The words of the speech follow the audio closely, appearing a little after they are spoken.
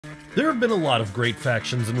There have been a lot of great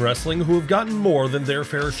factions in wrestling who have gotten more than their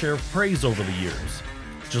fair share of praise over the years.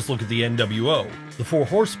 Just look at the NWO, the Four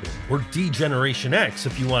Horsemen, or D-Generation X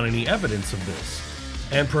if you want any evidence of this.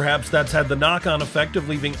 And perhaps that's had the knock-on effect of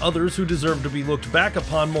leaving others who deserve to be looked back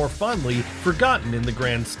upon more fondly forgotten in the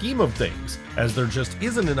grand scheme of things, as there just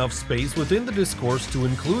isn't enough space within the discourse to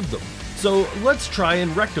include them. So let's try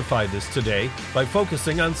and rectify this today by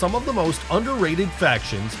focusing on some of the most underrated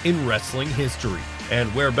factions in wrestling history.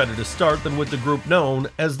 And where better to start than with the group known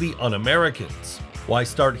as the Un-Americans. Why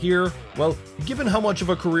start here? Well, given how much of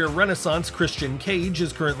a career renaissance Christian Cage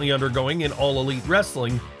is currently undergoing in All Elite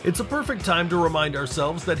Wrestling, it's a perfect time to remind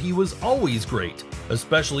ourselves that he was always great,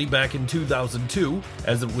 especially back in 2002,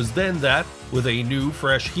 as it was then that, with a new,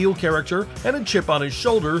 fresh heel character and a chip on his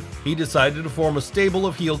shoulder, he decided to form a stable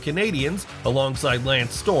of heel Canadians alongside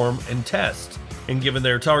Lance Storm and Test. And given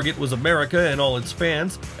their target was America and all its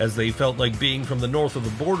fans, as they felt like being from the north of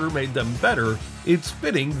the border made them better, it's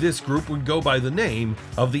fitting this group would go by the name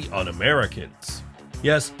of the Un-Americans.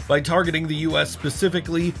 Yes, by targeting the US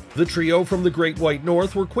specifically, the trio from the Great White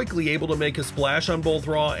North were quickly able to make a splash on both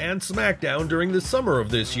Raw and SmackDown during the summer of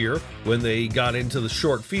this year, when they got into the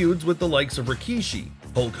short feuds with the likes of Rikishi,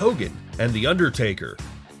 Hulk Hogan, and The Undertaker.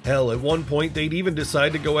 Hell, at one point they'd even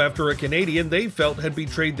decide to go after a Canadian they felt had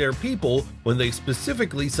betrayed their people when they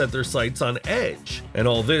specifically set their sights on Edge. And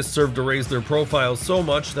all this served to raise their profiles so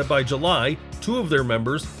much that by July, two of their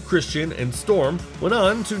members, Christian and Storm, went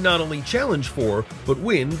on to not only challenge for, but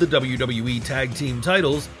win the WWE Tag Team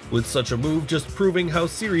titles, with such a move just proving how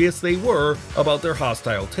serious they were about their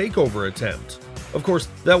hostile takeover attempt. Of course,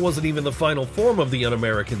 that wasn't even the final form of the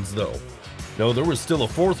Un-Americans though. No, there was still a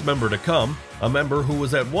fourth member to come, a member who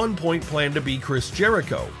was at one point planned to be Chris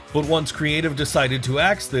Jericho. But once creative decided to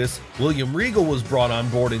axe this, William Regal was brought on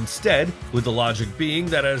board instead, with the logic being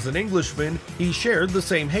that as an Englishman, he shared the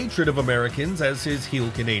same hatred of Americans as his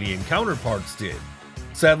heel Canadian counterparts did.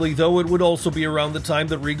 Sadly though, it would also be around the time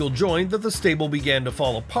that Regal joined that the stable began to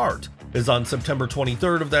fall apart, as on September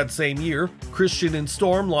 23rd of that same year, Christian and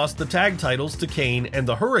Storm lost the tag titles to Kane and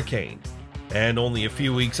the Hurricane. And only a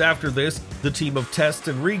few weeks after this, the team of Test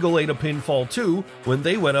and Regal ate a pinfall too when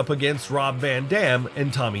they went up against Rob Van Dam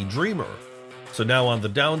and Tommy Dreamer. So now on the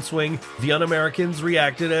downswing, the Un-Americans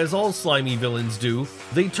reacted as all slimy villains do.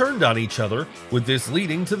 They turned on each other, with this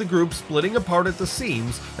leading to the group splitting apart at the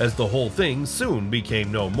seams as the whole thing soon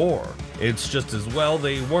became no more. It's just as well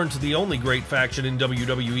they weren't the only great faction in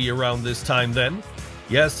WWE around this time then.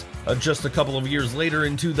 Yes, just a couple of years later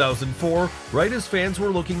in 2004, right as fans were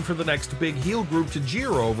looking for the next big heel group to jeer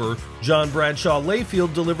over, John Bradshaw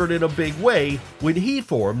Layfield delivered in a big way when he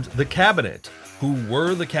formed the Cabinet. Who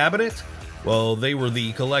were the Cabinet? Well, they were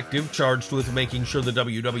the collective charged with making sure the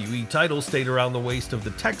WWE title stayed around the waist of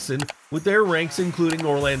the Texan, with their ranks including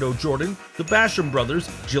Orlando Jordan, the Basham brothers,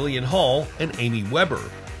 Jillian Hall, and Amy Weber.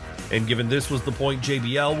 And given this was the point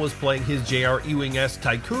JBL was playing his J.R. Ewing-esque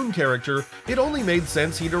tycoon character, it only made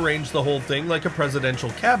sense he'd arrange the whole thing like a presidential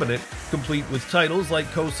cabinet, complete with titles like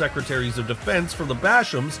co-secretaries of defense for the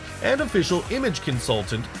Bashams and official image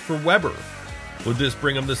consultant for Weber. Would this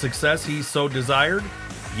bring him the success he so desired?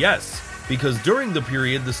 Yes, because during the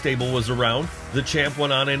period the stable was around, the champ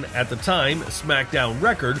went on an, at the time, SmackDown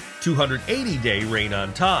record 280-day reign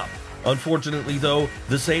on top. Unfortunately though,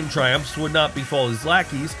 the same triumphs would not befall his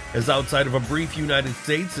lackeys, as outside of a brief United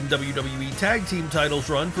States and WWE Tag Team titles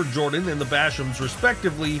run for Jordan and the Bashams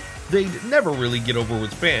respectively, they'd never really get over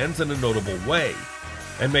with fans in a notable way.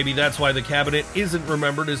 And maybe that's why the Cabinet isn't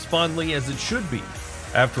remembered as fondly as it should be.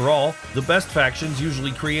 After all, the best factions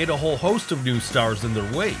usually create a whole host of new stars in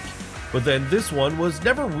their wake. But then this one was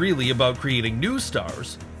never really about creating new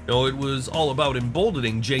stars. No, it was all about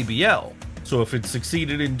emboldening JBL. So if it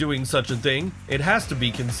succeeded in doing such a thing, it has to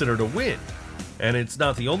be considered a win. And it's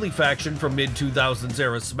not the only faction from mid-2000s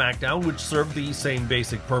era SmackDown which served the same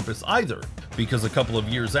basic purpose either, because a couple of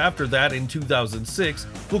years after that, in 2006,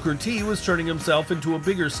 Booker T was turning himself into a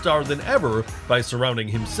bigger star than ever by surrounding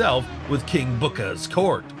himself with King Booker's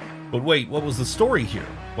court. But wait, what was the story here?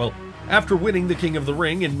 Well, after winning the King of the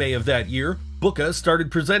Ring in May of that year, Booker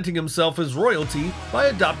started presenting himself as royalty by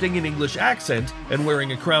adopting an English accent and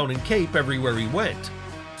wearing a crown and cape everywhere he went.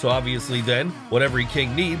 So obviously then, what every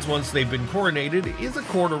king needs once they've been coronated is a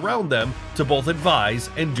court around them to both advise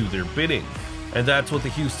and do their bidding. And that's what the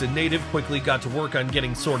Houston native quickly got to work on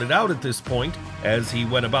getting sorted out at this point, as he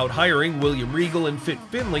went about hiring William Regal and Fit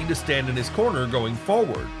Finlay to stand in his corner going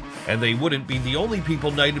forward. And they wouldn't be the only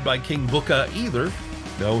people knighted by King Booker either.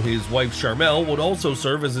 No, his wife Sharmell would also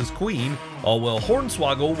serve as his queen, all while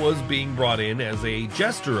Hornswoggle was being brought in as a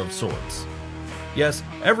jester of sorts. Yes,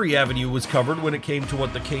 every avenue was covered when it came to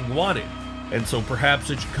what the king wanted, and so perhaps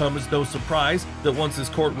it should come as no surprise that once his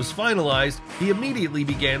court was finalized, he immediately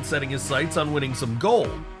began setting his sights on winning some gold.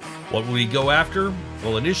 What would he go after?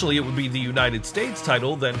 Well, initially it would be the United States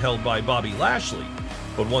title, then held by Bobby Lashley.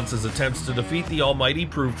 But once his attempts to defeat the Almighty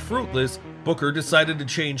proved fruitless, Booker decided to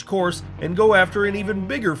change course and go after an even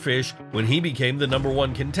bigger fish when he became the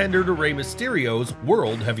 #1 contender to Rey Mysterio's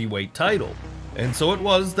World Heavyweight title. And so it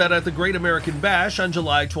was that at the Great American Bash on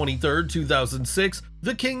July 23, 2006,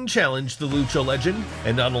 the King challenged the Lucha legend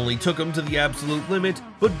and not only took him to the absolute limit,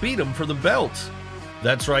 but beat him for the belt.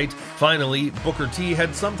 That's right, finally, Booker T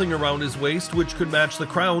had something around his waist which could match the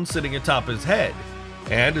crown sitting atop his head.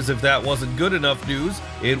 And as if that wasn't good enough news,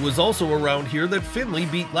 it was also around here that Finlay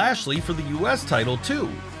beat Lashley for the US title too,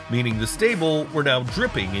 meaning the stable were now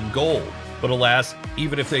dripping in gold. But alas,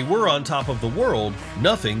 even if they were on top of the world,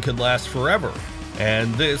 nothing could last forever.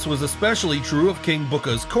 And this was especially true of King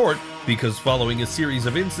Booker's court, because following a series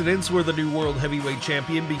of incidents where the new World Heavyweight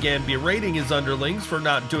Champion began berating his underlings for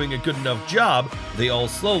not doing a good enough job, they all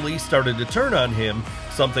slowly started to turn on him,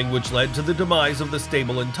 something which led to the demise of the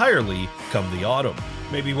stable entirely come the autumn.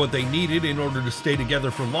 Maybe what they needed in order to stay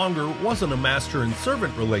together for longer wasn't a master and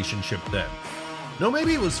servant relationship then. No,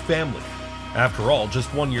 maybe it was family. After all,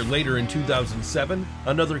 just 1 year later in 2007,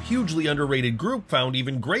 another hugely underrated group found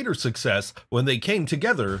even greater success when they came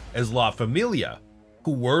together as La Familia.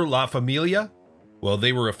 Who were La Familia? Well,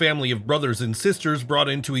 they were a family of brothers and sisters brought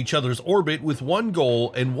into each other's orbit with one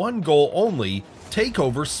goal and one goal only: take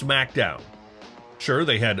over SmackDown. Sure,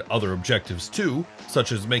 they had other objectives too,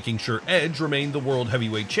 such as making sure Edge remained the World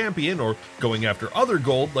Heavyweight Champion or going after other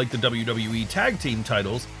gold like the WWE Tag Team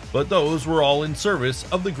titles, but those were all in service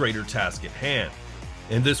of the greater task at hand.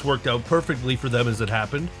 And this worked out perfectly for them as it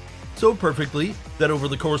happened. So perfectly that over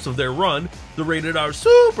the course of their run, the Rated R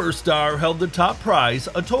Superstar held the top prize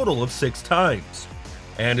a total of 6 times.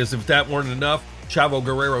 And as if that weren't enough, Chavo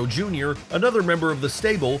Guerrero Jr., another member of the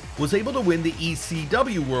stable, was able to win the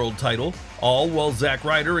ECW World title, all while Zack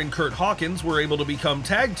Ryder and Kurt Hawkins were able to become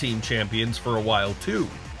tag team champions for a while too.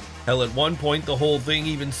 Hell, at one point the whole thing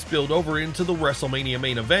even spilled over into the WrestleMania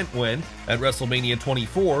main event when, at WrestleMania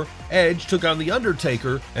 24, Edge took on The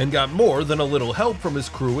Undertaker and got more than a little help from his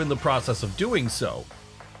crew in the process of doing so.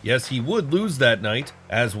 Yes, he would lose that night,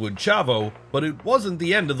 as would Chavo, but it wasn't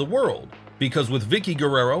the end of the world. Because with Vicky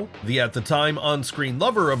Guerrero, the at the time on-screen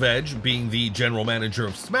lover of Edge, being the general manager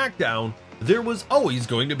of SmackDown, there was always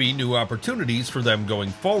going to be new opportunities for them going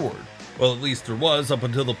forward. Well, at least there was up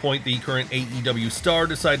until the point the current AEW star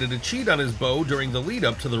decided to cheat on his beau during the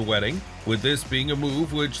lead-up to their wedding, with this being a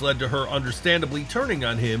move which led to her understandably turning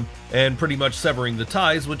on him and pretty much severing the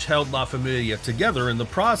ties which held La Familia together in the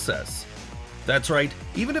process. That's right,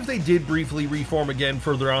 even if they did briefly reform again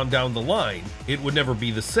further on down the line, it would never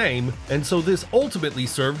be the same, and so this ultimately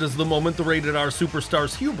served as the moment the Rated R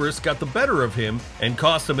Superstar's hubris got the better of him and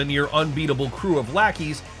cost him a near unbeatable crew of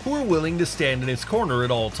lackeys who were willing to stand in his corner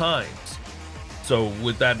at all times. So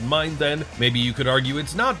with that in mind then, maybe you could argue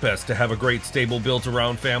it's not best to have a great stable built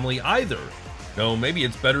around family either. No, maybe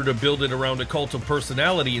it's better to build it around a cult of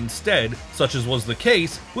personality instead, such as was the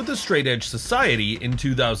case with the Straight Edge Society in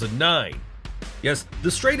 2009. Yes, the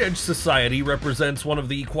Straight Edge Society represents one of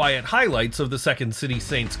the quiet highlights of the Second City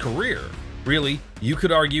Saint's career. Really, you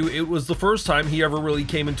could argue it was the first time he ever really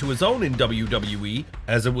came into his own in WWE,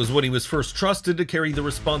 as it was when he was first trusted to carry the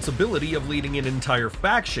responsibility of leading an entire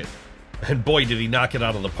faction. And boy did he knock it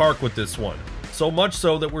out of the park with this one. So much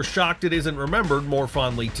so that we're shocked it isn't remembered more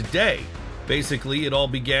fondly today. Basically, it all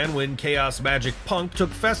began when Chaos Magic Punk took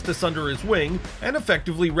Festus under his wing and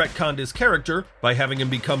effectively retconned his character by having him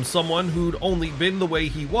become someone who'd only been the way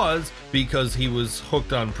he was because he was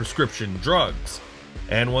hooked on prescription drugs.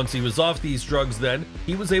 And once he was off these drugs then,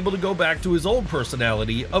 he was able to go back to his old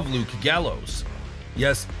personality of Luke Gallows.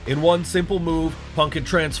 Yes, in one simple move, Punk had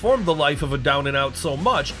transformed the life of a down-and-out so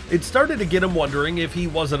much, it started to get him wondering if he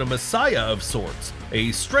wasn't a messiah of sorts,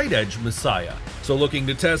 a straight-edge messiah. So looking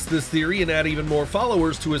to test this theory and add even more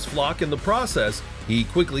followers to his flock in the process, he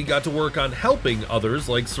quickly got to work on helping others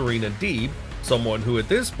like Serena Deeb, someone who at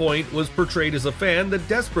this point was portrayed as a fan that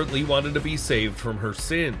desperately wanted to be saved from her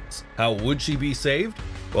sins. How would she be saved?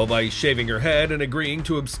 Well, by shaving her head and agreeing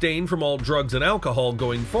to abstain from all drugs and alcohol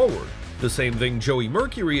going forward. The same thing Joey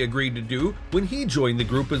Mercury agreed to do when he joined the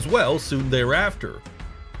group as well soon thereafter.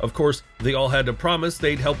 Of course, they all had to promise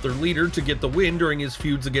they'd help their leader to get the win during his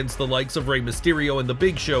feuds against the likes of Rey Mysterio and The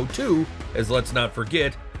Big Show too, as let's not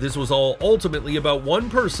forget, this was all ultimately about one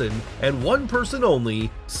person, and one person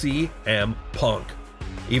only, CM Punk.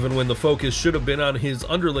 Even when the focus should have been on his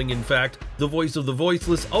underling, in fact, the voice of the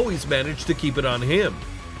voiceless always managed to keep it on him.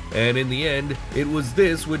 And in the end, it was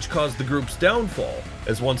this which caused the group's downfall,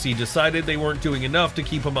 as once he decided they weren't doing enough to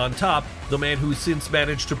keep him on top, the man who since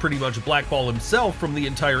managed to pretty much blackball himself from the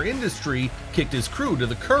entire industry kicked his crew to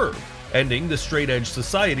the curb, ending the straight-edge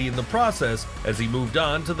society in the process as he moved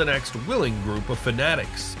on to the next willing group of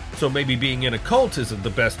fanatics. So maybe being in a cult isn't the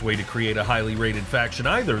best way to create a highly rated faction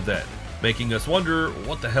either then, making us wonder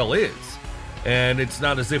what the hell is. And it's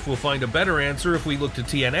not as if we'll find a better answer if we look to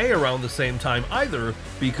TNA around the same time either,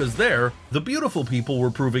 because there, the beautiful people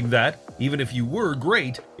were proving that, even if you were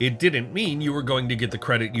great, it didn't mean you were going to get the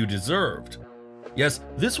credit you deserved. Yes,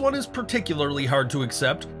 this one is particularly hard to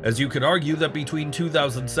accept, as you could argue that between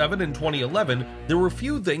 2007 and 2011, there were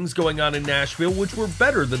few things going on in Nashville which were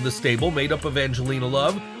better than the stable made up of Angelina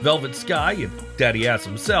Love, Velvet Sky, and Daddy Ass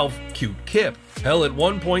himself, Cute Kip. Hell, at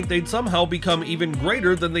one point they'd somehow become even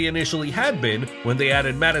greater than they initially had been when they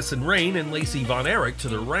added Madison Rayne and Lacey Von Erich to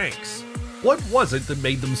their ranks. What was it that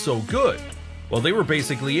made them so good? Well, they were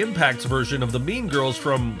basically Impact's version of the Mean Girls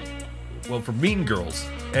from Mean Girls.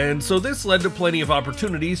 And so this led to plenty of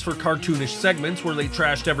opportunities for cartoonish segments where they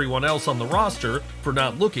trashed everyone else on the roster for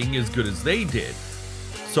not looking as good as they did.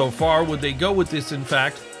 So far would they go with this, in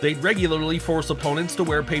fact, they'd regularly force opponents to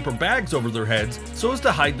wear paper bags over their heads so as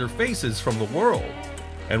to hide their faces from the world.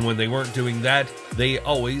 And when they weren't doing that, they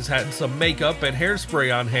always had some makeup and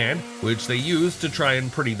hairspray on hand, which they used to try and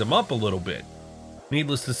pretty them up a little bit.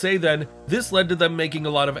 Needless to say then, this led to them making a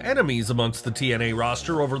lot of enemies amongst the TNA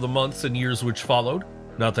roster over the months and years which followed.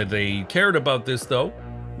 Not that they cared about this though.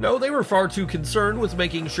 No, they were far too concerned with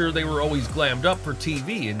making sure they were always glammed up for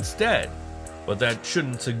TV instead. But that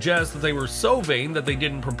shouldn't suggest that they were so vain that they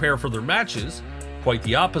didn't prepare for their matches. Quite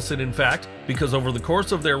the opposite, in fact, because over the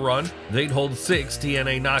course of their run, they'd hold 6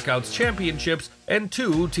 TNA Knockouts championships and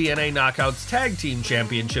 2 TNA Knockouts Tag Team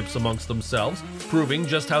championships amongst themselves, proving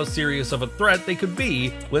just how serious of a threat they could be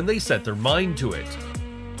when they set their mind to it.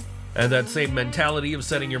 And that same mentality of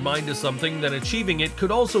setting your mind to something, then achieving it,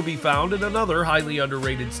 could also be found in another highly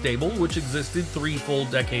underrated stable which existed 3 full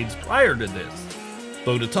decades prior to this.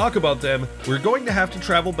 Though to talk about them, we're going to have to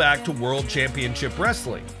travel back to World Championship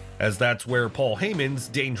Wrestling, as that's where Paul Heyman's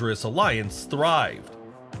Dangerous Alliance thrived.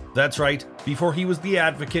 That's right, before he was the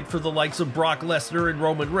advocate for the likes of Brock Lesnar and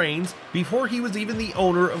Roman Reigns, before he was even the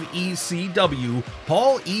owner of ECW,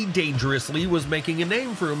 Paul E. Dangerously was making a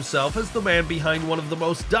name for himself as the man behind one of the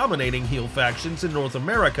most dominating heel factions in North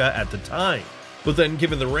America at the time. But then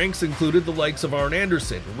given the ranks included the likes of Arn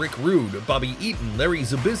Anderson, Rick Rude, Bobby Eaton, Larry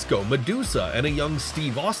Zbyszko, Medusa, and a young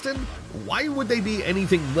Steve Austin, why would they be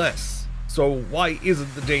anything less? So why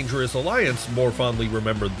isn't the Dangerous Alliance more fondly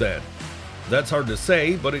remembered then? That's hard to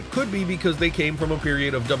say, but it could be because they came from a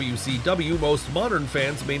period of WCW most modern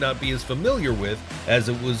fans may not be as familiar with, as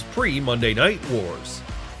it was pre-Monday Night Wars.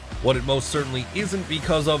 What it most certainly isn't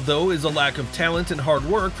because of, though, is a lack of talent and hard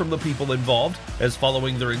work from the people involved, as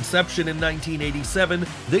following their inception in 1987,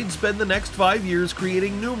 they'd spend the next 5 years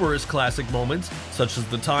creating numerous classic moments, such as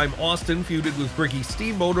the time Austin feuded with Ricky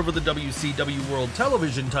Steamboat over the WCW World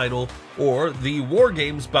Television title, or the War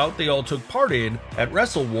Games bout they all took part in at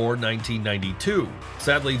Wrestle War 1992.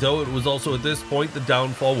 Sadly, though, it was also at this point the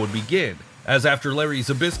downfall would begin, as after Larry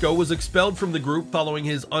Zbyszko was expelled from the group following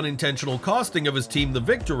his unintentional costing of his team the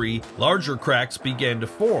victory, larger cracks began to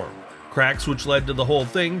form. Cracks which led to the whole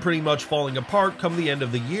thing pretty much falling apart come the end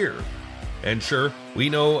of the year. And sure, we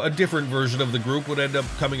know a different version of the group would end up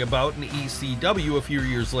coming about in ECW a few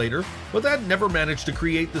years later, but that never managed to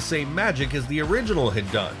create the same magic as the original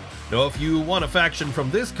had done. Now, if you want a faction from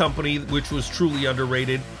this company which was truly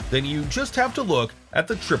underrated, then you just have to look at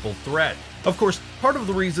the Triple Threat. Of course, part of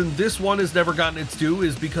the reason this one has never gotten its due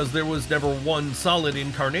is because there was never one solid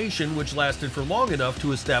incarnation which lasted for long enough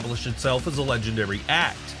to establish itself as a legendary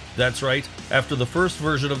act. That's right, after the first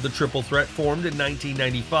version of the Triple Threat formed in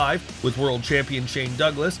 1995 with World Champion Shane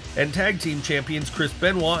Douglas and Tag Team Champions Chris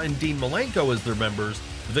Benoit and Dean Malenko as their members,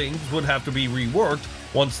 things would have to be reworked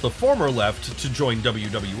once the former left to join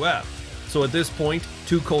WWF. So at this point,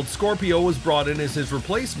 Too Cold Scorpio was brought in as his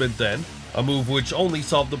replacement then, a move which only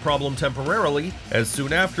solved the problem temporarily, as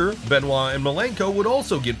soon after, Benoit and Malenko would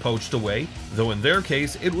also get poached away, though in their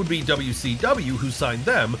case it would be WCW who signed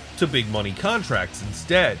them to big money contracts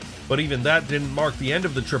instead. But even that didn't mark the end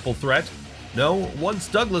of the Triple Threat. No, once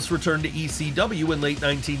Douglas returned to ECW in late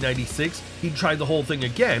 1996, he'd try the whole thing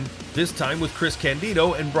again, this time with Chris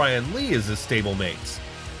Candido and Brian Lee as his stablemates.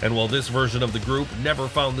 And while this version of the group never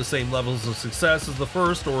found the same levels of success as the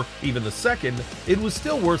first or even the second, it was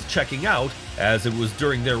still worth checking out, as it was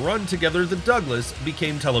during their run together that Douglas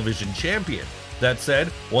became television champion. That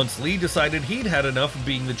said, once Lee decided he'd had enough of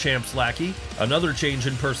being the champ's lackey, another change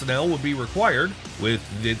in personnel would be required, with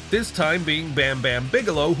it this time being Bam Bam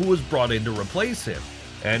Bigelow, who was brought in to replace him.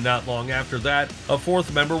 And not long after that, a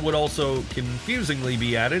fourth member would also confusingly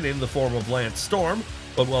be added in the form of Lance Storm,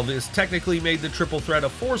 but while this technically made the triple threat a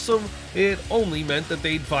foursome, it only meant that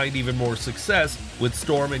they'd find even more success, with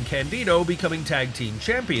Storm and Candido becoming tag team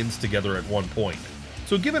champions together at one point.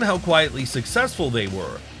 So given how quietly successful they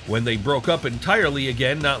were, when they broke up entirely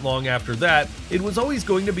again not long after that, it was always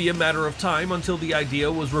going to be a matter of time until the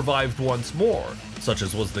idea was revived once more, such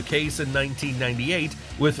as was the case in 1998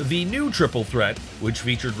 with the new triple threat, which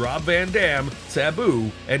featured Rob Van Dam,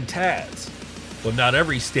 Sabu, and Taz. But not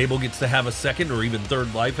every stable gets to have a second or even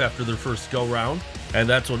third life after their first go-round, and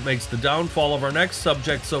that's what makes the downfall of our next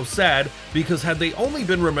subject so sad, because had they only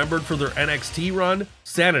been remembered for their NXT run,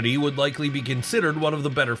 Sanity would likely be considered one of the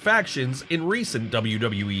better factions in recent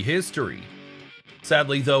WWE history.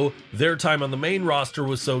 Sadly though, their time on the main roster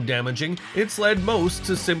was so damaging, it's led most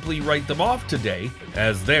to simply write them off today,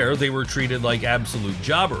 as there they were treated like absolute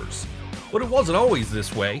jobbers. But it wasn't always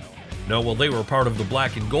this way. No, while they were part of the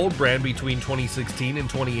Black and Gold brand between 2016 and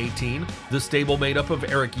 2018, the stable made up of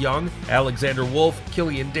Eric Young, Alexander Wolf,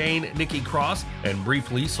 Killian Dane, Nikki Cross, and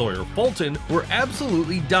briefly Sawyer Fulton were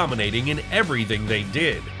absolutely dominating in everything they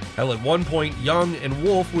did. Hell, at one point, Young and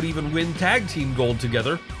Wolf would even win tag team gold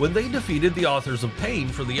together when they defeated the Authors of Pain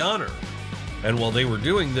for the honor. And while they were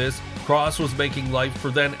doing this, Cross was making life for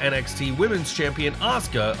then NXT Women's Champion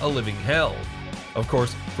Asuka a living hell. Of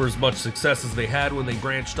course, for as much success as they had when they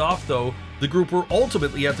branched off though, the group were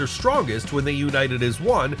ultimately at their strongest when they united as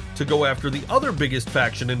one to go after the other biggest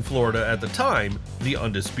faction in Florida at the time, the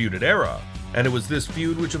Undisputed Era. And it was this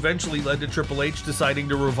feud which eventually led to Triple H deciding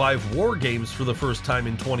to revive War Games for the first time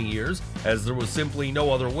in 20 years, as there was simply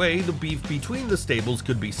no other way the beef between the stables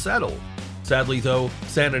could be settled. Sadly though,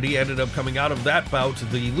 Sanity ended up coming out of that bout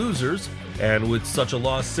the losers, and with such a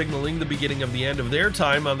loss signaling the beginning of the end of their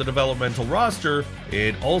time on the developmental roster,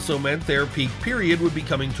 it also meant their peak period would be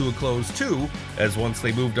coming to a close too, as once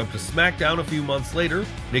they moved up to SmackDown a few months later,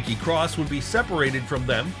 Nikki Cross would be separated from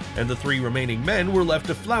them, and the three remaining men were left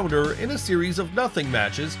to flounder in a series of nothing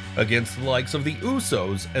matches against the likes of the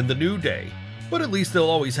Usos and the New Day. But at least they'll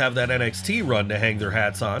always have that NXT run to hang their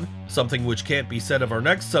hats on, something which can't be said of our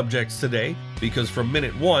next subjects today, because from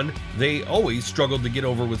minute one, they always struggled to get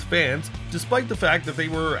over with fans, despite the fact that they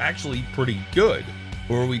were actually pretty good.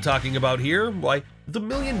 Who are we talking about here? Why, the $1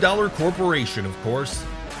 Million Corporation, of course.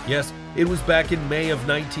 Yes, it was back in May of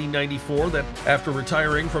 1994 that, after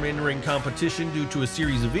retiring from in-ring competition due to a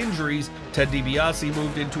series of injuries, Ted DiBiase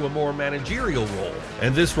moved into a more managerial role,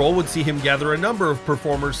 and this role would see him gather a number of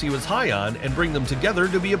performers he was high on and bring them together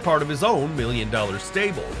to be a part of his own $1 Million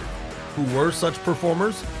stable. Who were such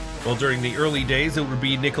performers? Well, during the early days it would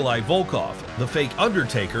be Nikolai Volkov, the fake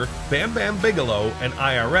Undertaker, Bam Bam Bigelow, and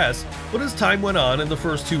IRS, but as time went on and the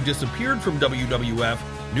first two disappeared from WWF,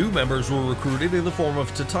 new members were recruited in the form of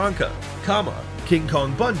Tatanka, Kama, King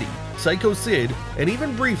Kong Bundy, Psycho Sid, and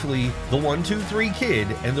even briefly, the 1-2-3 Kid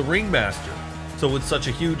and the Ringmaster. So with such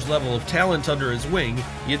a huge level of talent under his wing,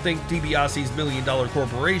 you'd think DiBiase's $1 Million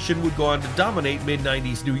Corporation would go on to dominate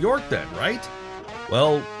mid-90s New York then, right?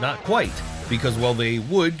 Well, not quite, because while they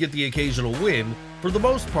would get the occasional win, for the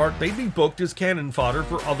most part they'd be booked as cannon fodder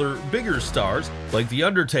for other bigger stars like The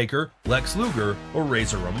Undertaker, Lex Luger, or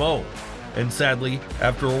Razor Ramon. And sadly,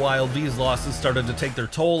 after a while these losses started to take their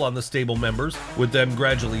toll on the stable members, with them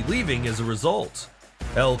gradually leaving as a result.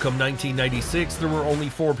 Hell, come 1996 there were only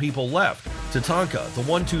 4 people left: Tatanka, the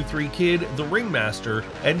 1-2-3 Kid, the Ringmaster,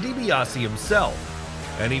 and DiBiase himself.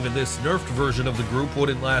 And even this nerfed version of the group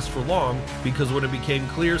wouldn't last for long, because when it became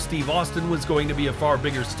clear Steve Austin was going to be a far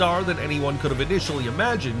bigger star than anyone could have initially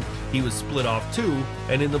imagined, he was split off too,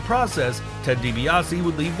 and in the process, Ted DiBiase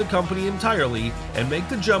would leave the company entirely and make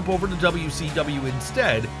the jump over to WCW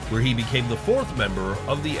instead, where he became the 4th member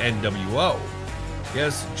of the NWO.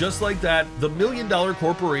 Yes, just like that, the $1 Million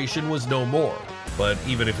Corporation was no more. But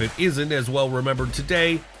even if it isn't as well remembered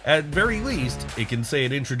today, at very least, it can say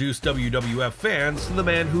it introduced WWF fans to the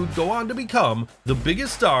man who'd go on to become the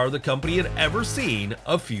biggest star the company had ever seen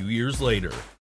a few years later.